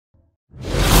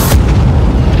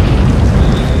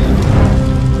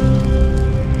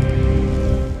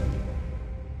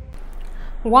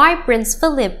Why Prince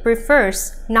Philip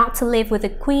prefers not to live with the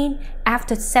Queen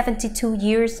after 72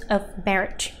 years of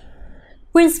marriage.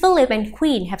 Prince Philip and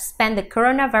Queen have spent the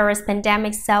coronavirus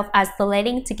pandemic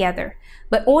self-isolating together,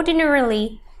 but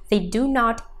ordinarily, they do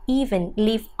not even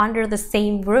live under the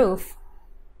same roof.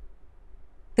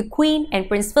 The Queen and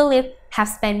Prince Philip have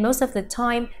spent most of the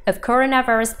time of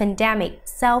coronavirus pandemic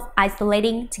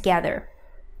self-isolating together.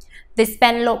 They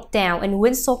spent lockdown in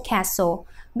Windsor Castle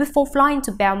before flying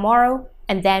to Balmoral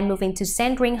and then moving to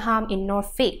Sandringham in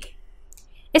Norfolk.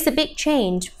 It's a big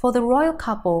change for the royal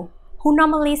couple, who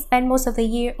normally spend most of the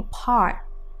year apart.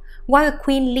 While the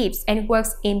Queen lives and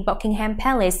works in Buckingham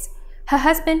Palace, her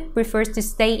husband prefers to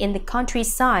stay in the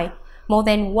countryside, more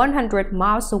than 100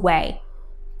 miles away.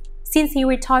 Since he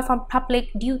retired from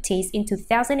public duties in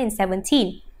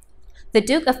 2017, the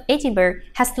Duke of Edinburgh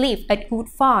has lived at Wood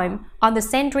Farm on the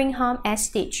Sandringham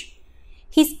estate.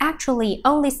 He's actually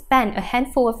only spent a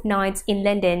handful of nights in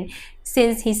London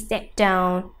since he stepped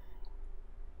down.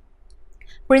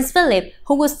 Prince Philip,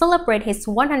 who will celebrate his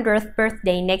 100th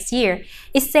birthday next year,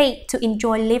 is said to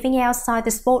enjoy living outside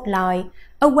the spotlight,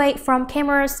 away from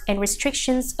cameras and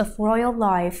restrictions of royal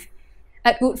life.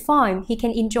 At Wood Farm, he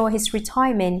can enjoy his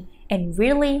retirement and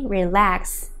really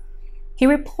relax. He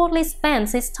reportedly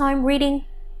spends his time reading,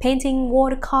 painting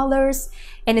watercolors,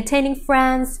 entertaining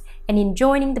friends, and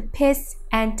enjoying the peace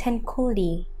and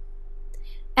tranquility.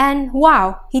 And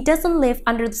while he doesn't live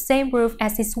under the same roof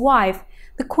as his wife,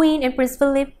 the Queen and Prince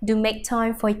Philip do make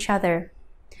time for each other.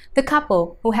 The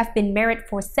couple, who have been married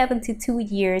for 72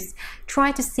 years,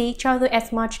 try to see each other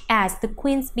as much as the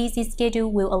Queen's busy schedule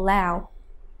will allow.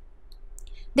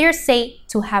 They are said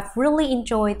to have really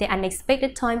enjoyed their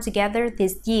unexpected time together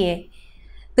this year.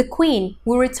 The Queen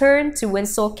will return to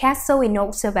Windsor Castle in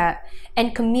October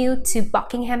and commute to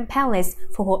Buckingham Palace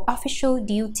for her official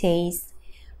duties.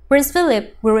 Prince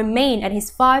Philip will remain at his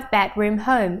 5-bedroom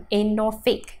home in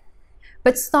Norfolk.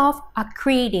 But staff are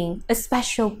creating a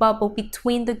special bubble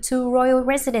between the two royal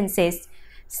residences,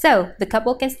 so the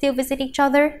couple can still visit each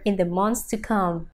other in the months to come.